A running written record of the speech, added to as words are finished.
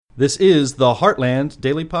This is the Heartland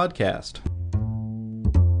Daily Podcast.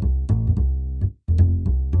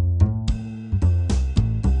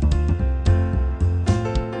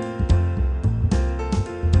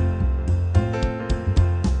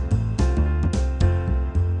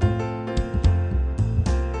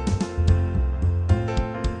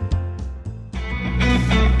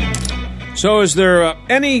 So is there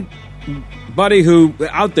anybody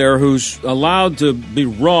out there who's allowed to be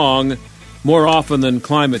wrong more often than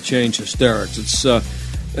climate change hysterics?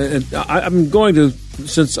 I'm going to,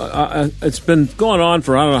 since it's been going on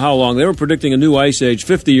for I don't know how long. They were predicting a new ice age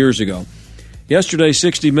 50 years ago. Yesterday,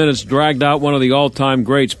 60 Minutes dragged out one of the all-time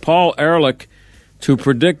greats, Paul Ehrlich, to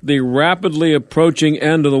predict the rapidly approaching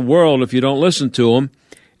end of the world if you don't listen to him.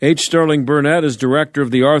 H. Sterling Burnett is director of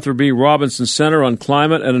the Arthur B. Robinson Center on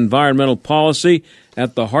Climate and Environmental Policy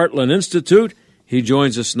at the Heartland Institute. He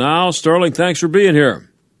joins us now. Sterling, thanks for being here.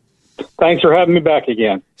 Thanks for having me back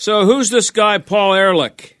again. So who's this guy, Paul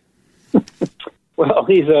Ehrlich? Well,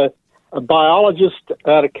 he's a biologist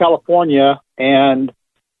out of California, and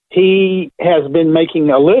he has been making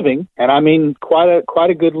a living, and I mean quite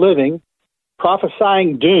a good living,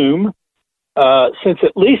 prophesying doom since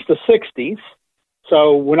at least the 60s.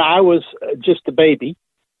 So when I was just a baby,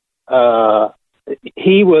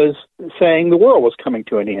 he was saying the world was coming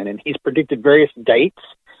to an end, and he's predicted various dates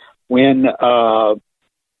when,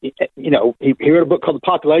 he wrote a book called The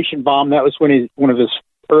Population Bomb. That was one of his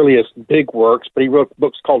earliest big works, but he wrote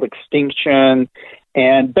books called Extinction.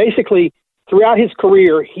 And basically, throughout his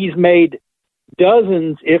career, he's made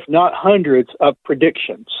dozens, if not hundreds, of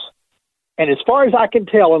predictions. And as far as I can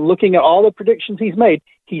tell, and looking at all the predictions he's made,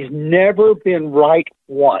 he's never been right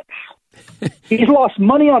once. He's lost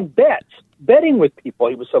money on betting with people.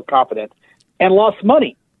 He was so confident, and lost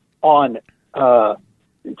money on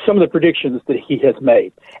some of the predictions that he has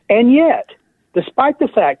made. And yet, despite the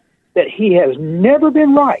fact that he has never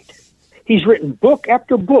been right, he's written book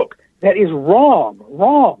after book that is wrong.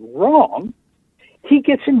 He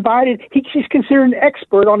gets invited. He's considered an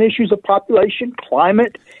expert on issues of population,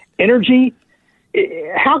 climate, energy.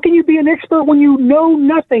 How can you be an expert when you know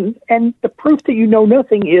nothing? And the proof that you know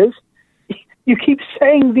nothing is you keep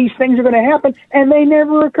saying these things are going to happen, and they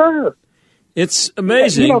never occur. It's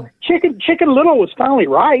amazing. Chicken Little was finally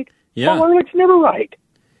right. Yeah. Paul Ehrlich's never right.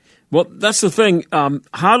 Well, that's the thing.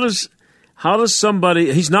 How does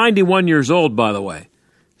somebody? He's 91 years old, by the way.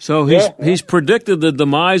 So he's predicted the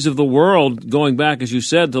demise of the world going back, as you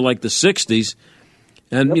said, to like the 60s.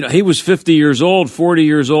 And, he was 50 years old, 40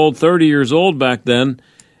 years old, 30 years old back then.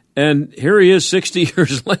 And here he is 60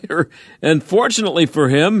 years later. And fortunately for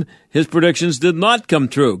him, his predictions did not come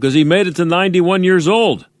true because he made it to 91 years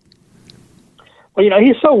old. Well,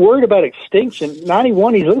 he's so worried about extinction.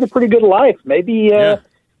 91, he's lived a pretty good life. Maybe,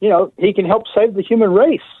 he can help save the human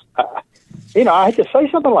race. I hate to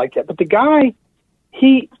say something like that. But the guy,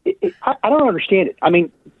 I don't understand it. I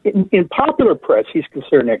mean, in popular press, he's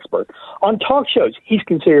considered an expert. On talk shows, he's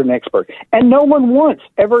considered an expert. And no one once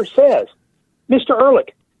ever says, Mr.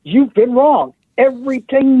 Ehrlich, you've been wrong.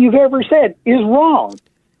 Everything you've ever said is wrong.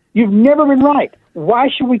 You've never been right. Why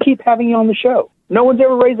should we keep having you on the show? No one's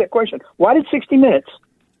ever raised that question. Why did 60 Minutes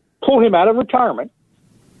pull him out of retirement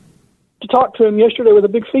to talk to him yesterday with a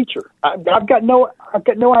big feature? I've got no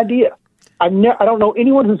idea. I don't know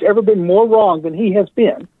anyone who's ever been more wrong than he has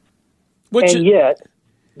been. Yet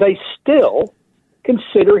they still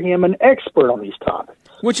consider him an expert on these topics.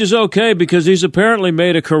 Which is okay because he's apparently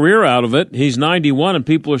made a career out of it. He's 91 and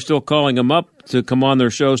people are still calling him up to come on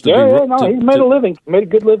their shows. He's made a living, made a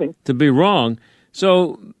good living. To be wrong.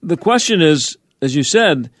 So the question is, as you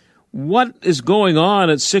said, what is going on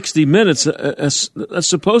at 60 Minutes? That's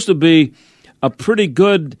supposed to be a pretty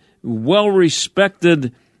good,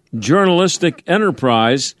 well-respected journalistic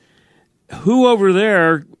enterprise. Who over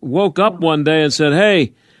there woke up one day and said,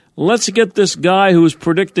 hey, let's get this guy who was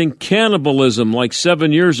predicting cannibalism like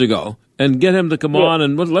 7 years ago and get him to come on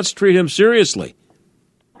and let's treat him seriously?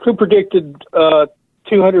 Who predicted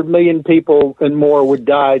 200 million people and more would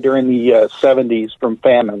die during the 70s from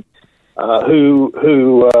famine? Who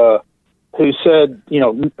said,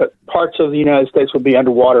 parts of the United States would be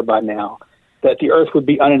underwater by now, that the earth would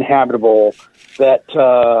be uninhabitable, that,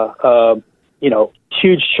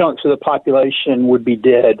 huge chunks of the population would be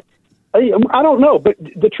dead. I don't know, but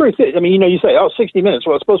the truth is, you say, 60 Minutes,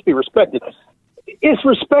 well, it's supposed to be respected. It's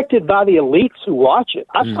respected by the elites who watch it.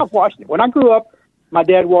 I stopped watching it. When I grew up, my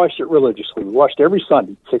dad watched it religiously. We watched every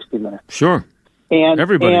Sunday, 60 Minutes. Sure. And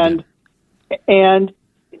everybody did. And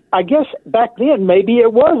I guess back then maybe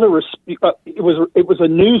it was a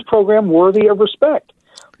news program worthy of respect.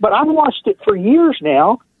 But I've watched it for years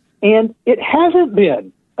now, and it hasn't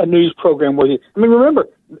been a news program where remember,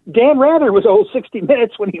 Dan Rather was old 60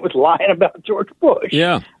 Minutes when he was lying about George Bush.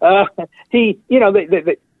 Yeah. They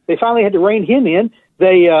finally had to rein him in.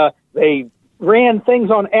 They ran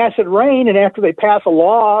things on acid rain, and after they pass a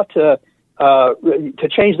law to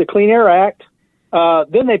change the Clean Air Act,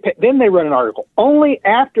 then they run an article. Only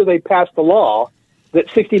after they passed the law that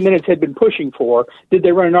 60 Minutes had been pushing for did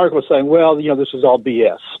they run an article saying, well, this is all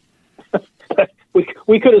BS.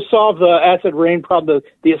 We could have solved the acid rain problem,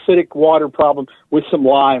 the acidic water problem, with some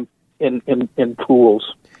lime in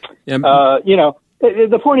pools. Yeah.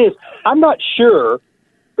 The point is, I'm not sure.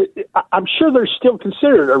 I'm sure they're still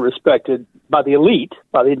considered or respected by the elite,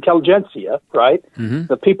 by the intelligentsia, right? Mm-hmm.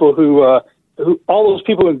 The people who all those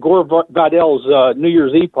people in Gore Vidal's New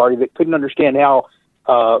Year's Eve party that couldn't understand how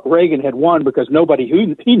Reagan had won because nobody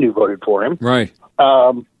who he knew voted for him. Right.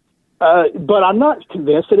 But I'm not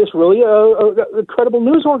convinced that it's really a credible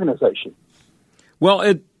news organization. Well,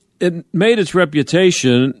 it made its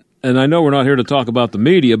reputation, and I know we're not here to talk about the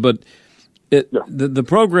media, but the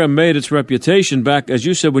program made its reputation back, as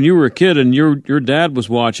you said, when you were a kid and your dad was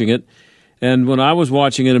watching it, and when I was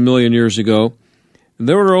watching it a million years ago,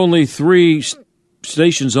 there were only 3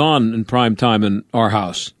 stations on in prime time in our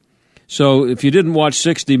house. So if you didn't watch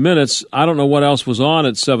 60 Minutes, I don't know what else was on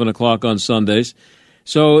at 7 o'clock on Sundays.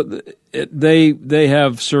 So they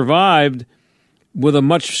have survived with a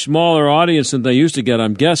much smaller audience than they used to get,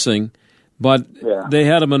 I'm guessing. But they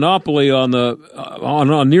had a monopoly on a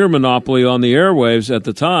near monopoly on the airwaves at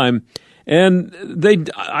the time, and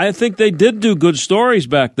I think they did do good stories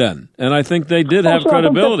back then, and I think they did have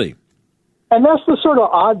credibility. And that's the sort of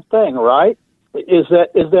odd thing, right? Is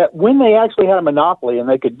that when they actually had a monopoly and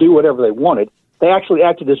they could do whatever they wanted, they actually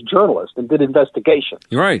acted as journalists and did investigation.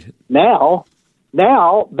 Right. Now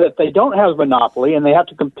that they don't have a monopoly and they have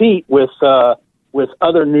to compete with other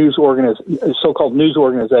so-called news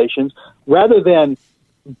organizations, rather than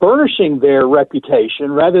burnishing their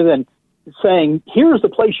reputation, rather than saying, here's the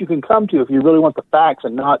place you can come to if you really want the facts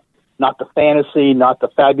and not the fantasy, not the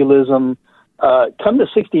fabulism, come to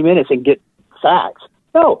 60 Minutes and get facts.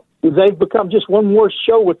 No, they've become just one more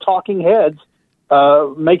show with talking heads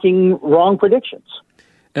making wrong predictions.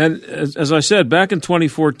 And as I said, back in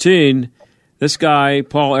 2014, this guy,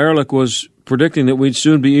 Paul Ehrlich, was predicting that we'd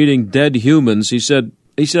soon be eating dead humans. He said,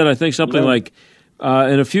 I think something like,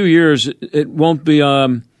 in a few years, it won't be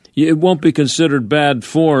considered bad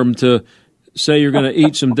form to say you're going to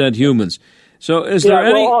eat some dead humans. So, is there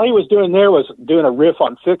any? Well, all he was doing there was doing a riff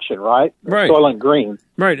on fiction, right? Right. Soylent Green.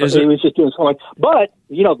 Right. He was just doing something. But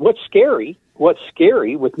what's scary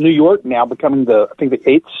with New York now becoming the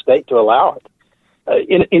 8th state to allow it.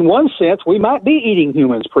 In one sense, we might be eating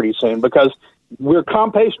humans pretty soon because we're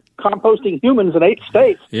composting humans in 8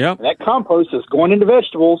 states. Yep. And that compost is going into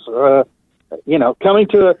vegetables. Coming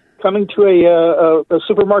to a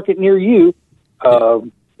supermarket near you.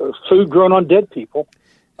 Food grown on dead people.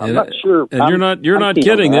 I'm not sure. And you're not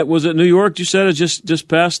kidding. It was it New York? You said it just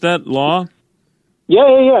passed that law.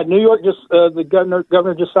 Yeah. New York the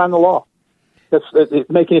governor just signed the law. That's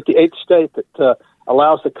making it the 8th state that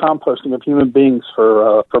allows the composting of human beings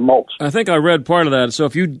for mulch. I think I read part of that. So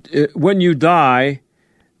when you die,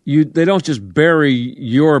 they don't just bury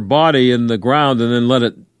your body in the ground and then let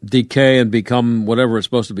it decay and become whatever it's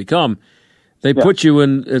supposed to become. They put you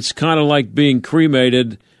in. It's kind of like being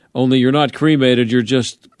cremated, only you're not cremated. You're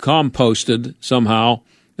just composted somehow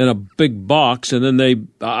in a big box, and then they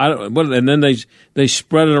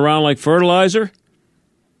spread it around like fertilizer.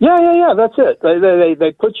 Yeah. That's it.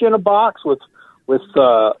 They put you in a box with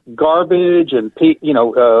garbage and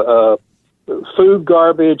food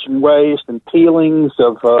garbage and waste and peelings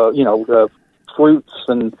of fruits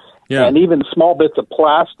and even small bits of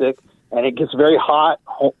plastic, and it gets very hot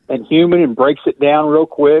and humid and breaks it down real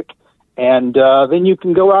quick, and then you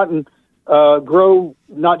can go out and grow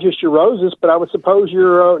not just your roses, but I would suppose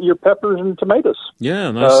your peppers and tomatoes.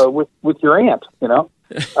 Yeah, nice. With your aunt, it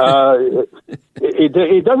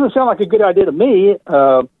doesn't sound like a good idea to me,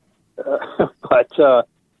 but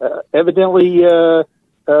evidently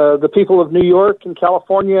the people of New York and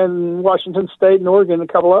California and Washington State and Oregon and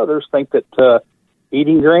a couple others think that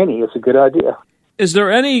eating granny is a good idea. Is there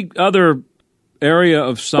any other area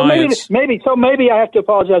of science? So maybe I have to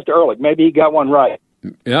apologize to Ehrlich. Maybe he got one right.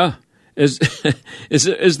 Yeah. Is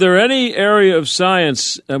there any area of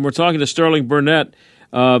science, and we're talking to Sterling Burnett,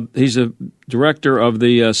 he's a director of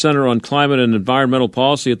the Center on Climate and Environmental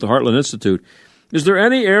Policy at the Heartland Institute. Is there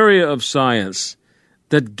any area of science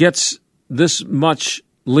that gets this much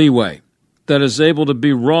leeway, that is able to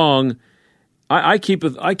be wrong? I keep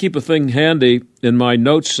a thing handy in my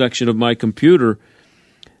notes section of my computer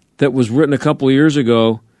that was written a couple of years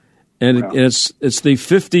ago And it's the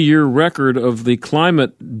 50-year record of the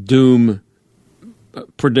climate doom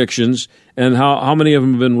predictions, and how many of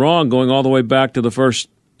them have been wrong, going all the way back to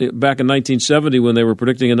back in 1970 when they were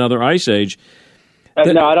predicting another ice age.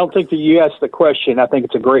 No, I don't think that you asked the question. I think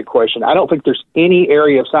it's a great question. I don't think there's any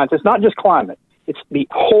area of science. It's not just climate. It's the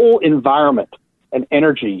whole environment and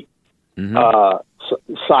energy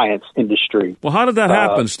science industry. Well, how did that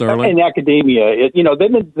happen, Sterling? In academia,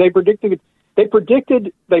 they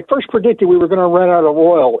first predicted we were going to run out of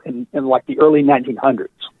oil in like the early 1900s.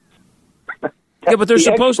 Yeah, but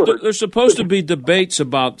there's supposed to be debates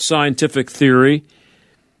about scientific theory.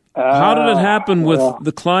 How did it happen with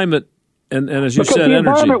the climate and as you said, energy?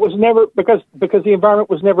 Environment was never because the environment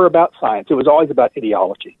was never about science. It was always about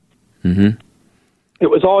ideology. Mm-hmm. It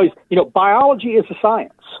was always, biology is a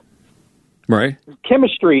science. Right.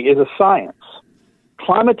 Chemistry is a science.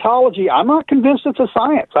 Climatology, I'm not convinced it's a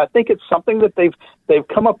science. I think it's something that they've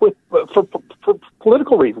come up with for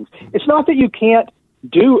political reasons. It's not that you can't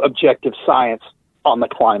do objective science on the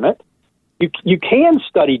climate. You can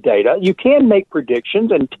study data. You can make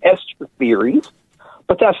predictions and test your theories,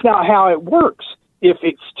 but that's not how it works. If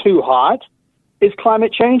it's too hot, it's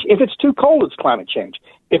climate change. If it's too cold, it's climate change.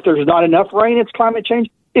 If there's not enough rain, it's climate change.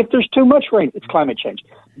 If there's too much rain, it's climate change.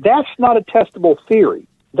 That's not a testable theory.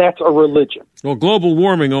 That's a religion. Well, global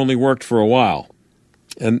warming only worked for a while,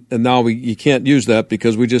 and now you can't use that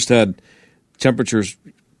because we just had temperatures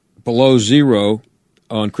below zero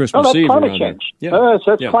on Christmas Eve. That's climate change. Yeah.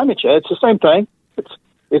 That's climate change. It's the same thing.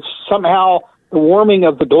 It's somehow the warming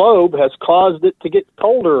of the globe has caused it to get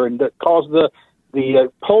colder and that caused the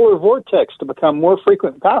polar vortex to become more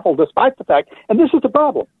frequent and powerful, despite the fact, and this is the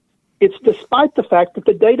problem, it's despite the fact that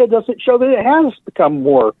the data doesn't show that it has become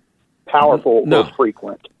more powerful or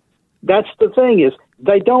frequent. That's the thing, is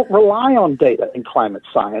they don't rely on data in climate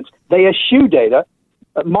science. They eschew data.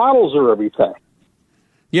 Models are everything.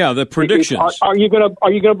 Yeah, the predictions. Are you going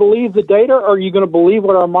to believe the data, or are you going to believe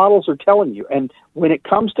what our models are telling you? And when it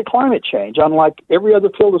comes to climate change, unlike every other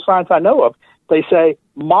field of science I know of, they say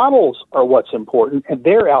models are what's important and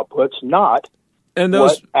their outputs, not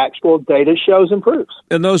what actual data shows and proves.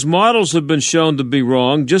 And those models have been shown to be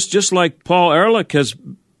wrong, just like Paul Ehrlich has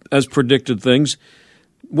predicted things.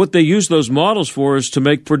 What they use those models for is to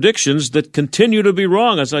make predictions that continue to be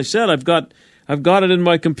wrong. As I said, I've got it in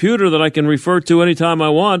my computer that I can refer to anytime I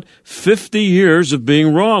want. 50 years of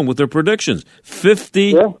being wrong with their predictions.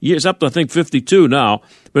 50 years, up to I think 52 now,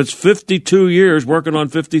 but it's 52 years working on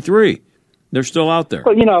 53. They're still out there.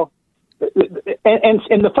 Well,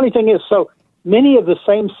 and the funny thing is, so many of the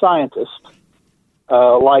same scientists,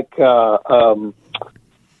 like Barack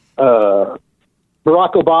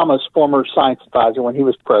Obama's former science advisor when he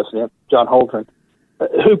was president, John Holdren,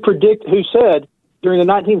 who said during the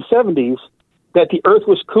 1970s that the Earth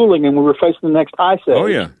was cooling and we were facing the next ice age. Oh,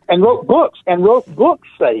 yeah. And wrote books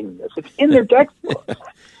saying this. It's in their textbooks.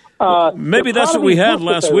 Maybe that's what we had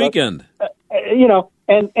last weekend.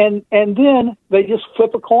 And then they just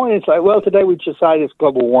flip a coin and say, well, today we decided it's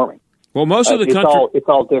global warming. Well, most of the country... It's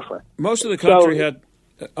all different. Most of the country had...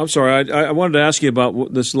 I'm sorry, I wanted to ask you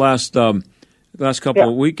about this last couple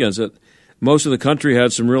of weekends. That most of the country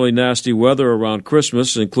had some really nasty weather around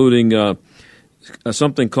Christmas, including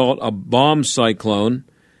something called a bomb cyclone.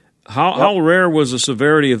 How rare was the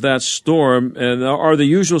severity of that storm, and are the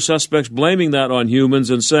usual suspects blaming that on humans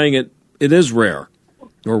and saying it is rare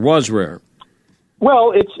or was rare?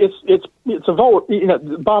 Well, it's a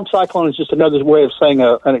bomb cyclone is just another way of saying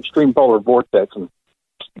an extreme polar vortex, and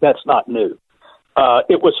that's not new.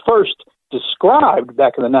 It was first described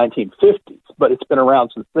back in the 1950s, but it's been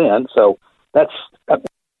around since then. So it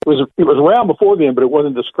was around before then, but it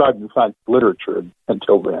wasn't described in science literature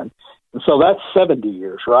until then. And so that's 70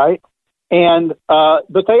 years, right? And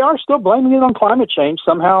but they are still blaming it on climate change.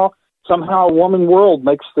 Somehow a warming world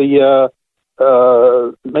makes it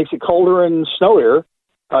colder and snowier,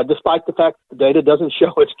 despite the fact that the data doesn't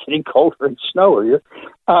show it's getting colder and snowier.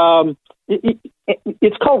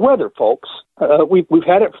 It's called weather, folks. We've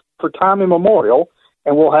had it for time immemorial,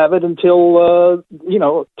 and we'll have it until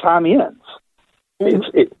time ends.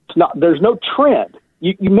 It's not. There's no trend.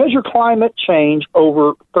 You measure climate change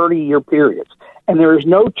over 30-year periods, and there is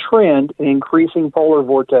no trend in increasing polar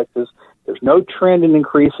vortexes. There's no trend in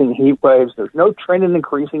increasing heat waves. There's no trend in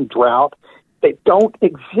increasing drought. They don't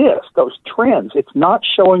exist, those trends. It's not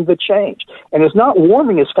showing the change. And it's not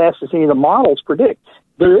warming as fast as any of the models predict.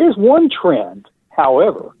 There is one trend,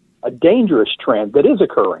 however, a dangerous trend that is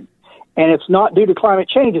occurring. And it's not due to climate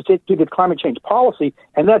change. It's due to climate change policy.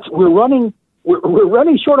 And that's we're running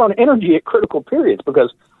short on energy at critical periods,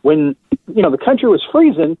 because when the country was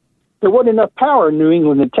freezing, there wasn't enough power in New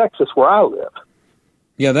England and Texas where I live.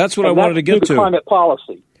 Yeah, that's what I wanted to get to. Climate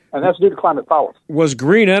policy. And that's due to climate policy. Was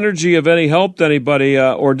green energy of any help to anybody,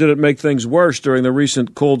 or did it make things worse during the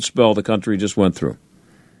recent cold spell the country just went through?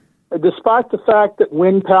 Despite the fact that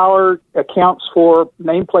wind power accounts for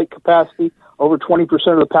nameplate capacity, over 20%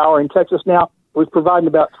 of the power in Texas now, was providing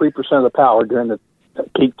about 3% of the power during the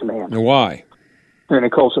peak demand. And why? During the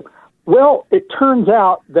cold spell. Well, it turns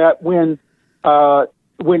out that when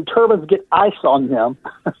turbines get ice on them,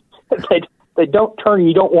 they don't turn.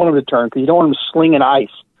 You don't want them to turn because you don't want them slinging ice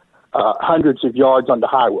hundreds of yards onto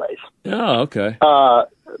highways. Oh, okay.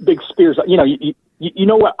 Big spears. You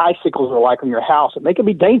know what icicles are like on your house, and they can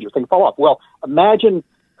be dangerous. They can fall off. Well, imagine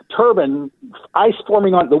a turbine, ice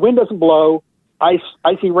forming on. The wind doesn't blow.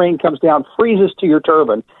 Icy rain comes down, freezes to your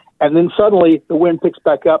turbine, and then suddenly the wind picks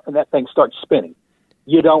back up, and that thing starts spinning.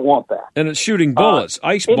 You don't want that. And it's shooting bullets,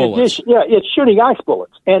 ice bullets. It's shooting ice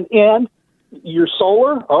bullets. And your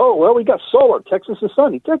solar. Oh well, we got solar. Texas is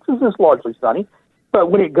sunny. Texas is largely sunny. But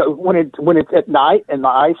when it's at night and the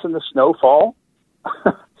ice and the snow fall,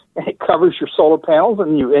 and it covers your solar panels,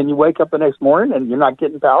 and you wake up the next morning and you're not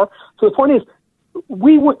getting power. So the point is,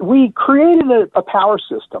 we created a power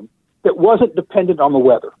system that wasn't dependent on the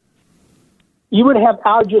weather. You would have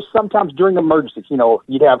outages sometimes during emergencies.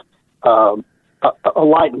 You'd have a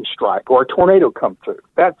lightning strike or a tornado come through.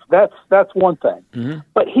 That's one thing. Mm-hmm.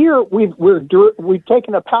 But here we've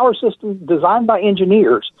taken a power system designed by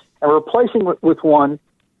engineers and replacing it with one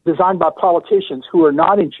designed by politicians who are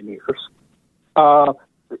not engineers,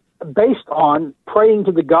 based on praying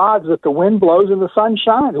to the gods that the wind blows and the sun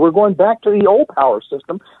shines. We're going back to the old power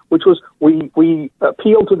system, which was we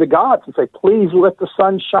appeal to the gods and say, please let the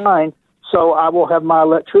sun shine so I will have my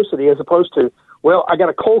electricity, as opposed to, well, I got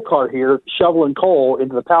a coal cart here shoveling coal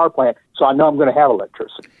into the power plant, so I know I'm going to have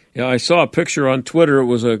electricity. Yeah, I saw a picture on Twitter. It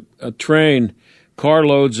was a train,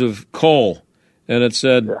 carloads of coal, and it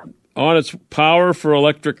said, on its power for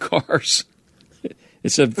electric cars.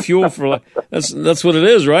 It said fuel for that's what it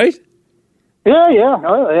is, right? Yeah.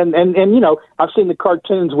 And I've seen the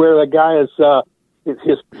cartoons where the guy is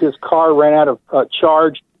his car ran out of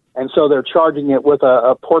charge, and so they're charging it with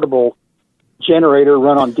a portable generator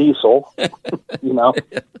run on diesel. You're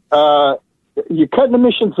cutting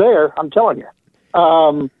emissions there. I'm telling you,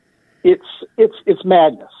 it's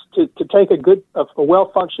madness to take a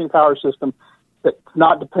well-functioning power system that's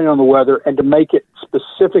not dependent on the weather and to make it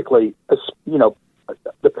specifically,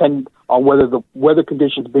 depend on whether the weather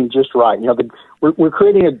conditions being just right. We're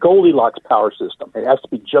creating a Goldilocks power system. It has to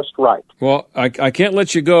be just right. Well, I can't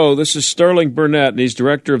let you go. This is Sterling Burnett, and he's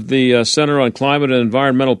director of the Center on Climate and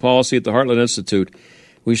Environmental Policy at the Heartland Institute.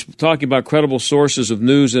 We're talking about credible sources of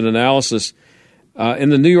news and analysis. In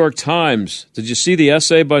the New York Times, did you see the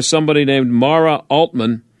essay by somebody named Mara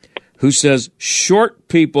Altman, who says short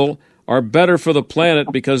people are better for the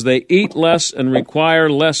planet because they eat less and require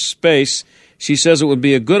less space? She says it would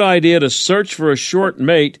be a good idea to search for a short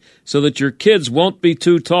mate so that your kids won't be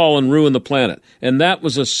too tall and ruin the planet. And that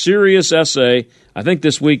was a serious essay, I think,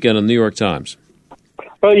 this weekend in the New York Times.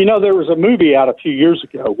 Well, there was a movie out a few years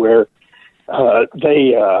ago where I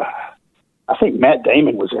think Matt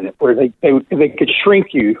Damon was in it, where they could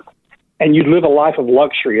shrink you and you'd live a life of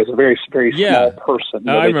luxury as a very, very small person.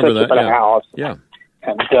 I remember that. A house. Yeah.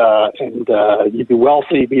 And you'd be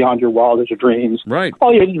wealthy beyond your wildest dreams. Right.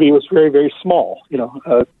 All you had to be was very, very small,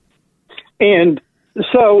 and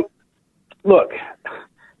so, look,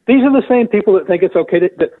 these are the same people that think it's okay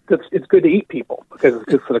that it's good to eat people because it's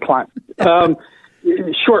good for the climate.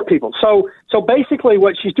 Short people. So basically,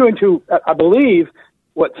 what she's doing to, I believe,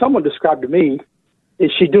 what someone described to me,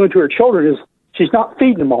 is she's doing to her children is she's not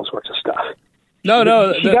feeding them all sorts of stuff. No.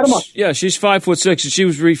 She's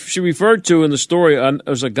 5'6". She referred to in the story.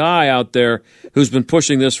 There's a guy out there who's been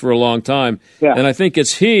pushing this for a long time, and I think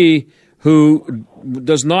it's he who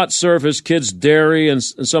does not serve his kids dairy and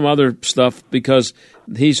some other stuff because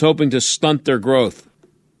he's hoping to stunt their growth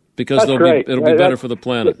because it'll be better for the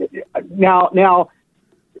planet. Now,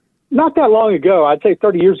 not that long ago, I'd say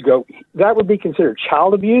 30 years ago, that would be considered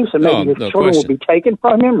child abuse, and maybe his children would be taken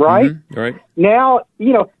from him. Right? Mm-hmm. Right. Now,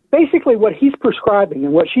 basically, what he's prescribing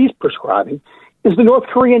and what she's prescribing is the North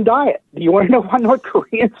Korean diet. Do you want to know why North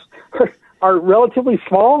Koreans are relatively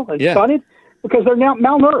small and stunted? Because they're now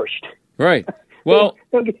malnourished. Right. Well,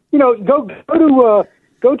 go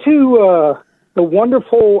to the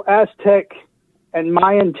wonderful Aztec and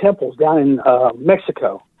Mayan temples down in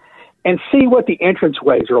Mexico, and see what the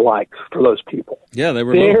entranceways are like for those people. Yeah, they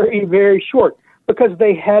were very, very short because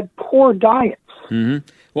they had poor diets. Mm-hmm.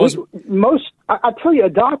 Well, I tell you, a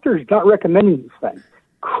doctor is not recommending these things.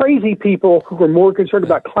 crazy people who are more concerned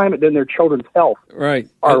about climate than their children's health right.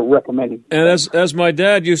 are recommending. And as my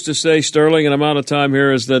dad used to say, Sterling, and I'm out of time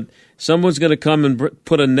here, is that someone's going to come and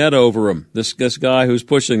put a net over him, this guy who's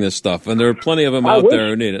pushing this stuff. And there are plenty of them out there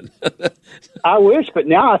who need it. I wish, but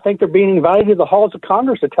now I think they're being invited to the halls of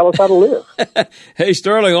Congress to tell us how to live. Hey,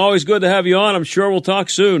 Sterling, always good to have you on. I'm sure we'll talk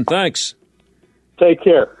soon. Thanks. Take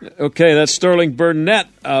care. Okay, that's Sterling Burnett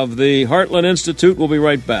of the Heartland Institute. We'll be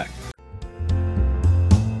right back.